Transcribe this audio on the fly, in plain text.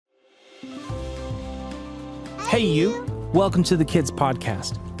Hey you, welcome to the Kids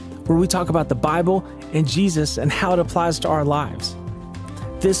Podcast, where we talk about the Bible and Jesus and how it applies to our lives.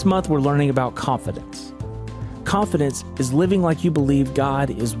 This month we're learning about confidence. Confidence is living like you believe God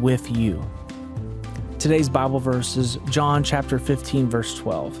is with you. Today's Bible verse is John chapter 15, verse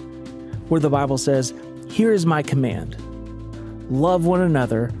 12, where the Bible says, "Here is my command. Love one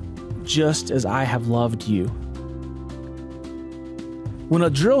another just as I have loved you." When a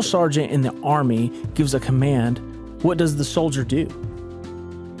drill sergeant in the Army gives a command, what does the soldier do?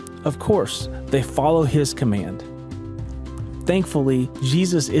 Of course, they follow his command. Thankfully,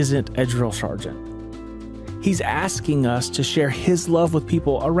 Jesus isn't a drill sergeant. He's asking us to share his love with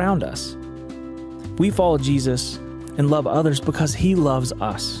people around us. We follow Jesus and love others because he loves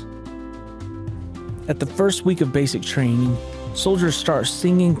us. At the first week of basic training, soldiers start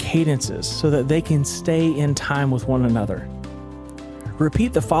singing cadences so that they can stay in time with one another.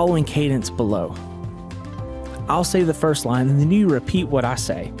 Repeat the following cadence below. I'll say the first line and then you repeat what I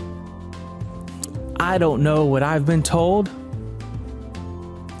say. I don't know what I've been told.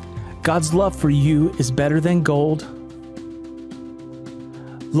 God's love for you is better than gold.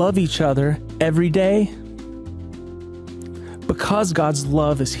 Love each other every day. Because God's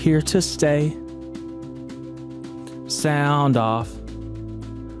love is here to stay. Sound off.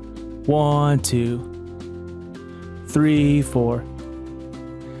 1, 2, 3, 4.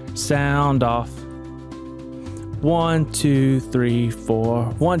 Sound off. 1, 2, 3, 4.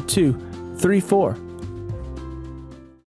 1, 2, 3, 4.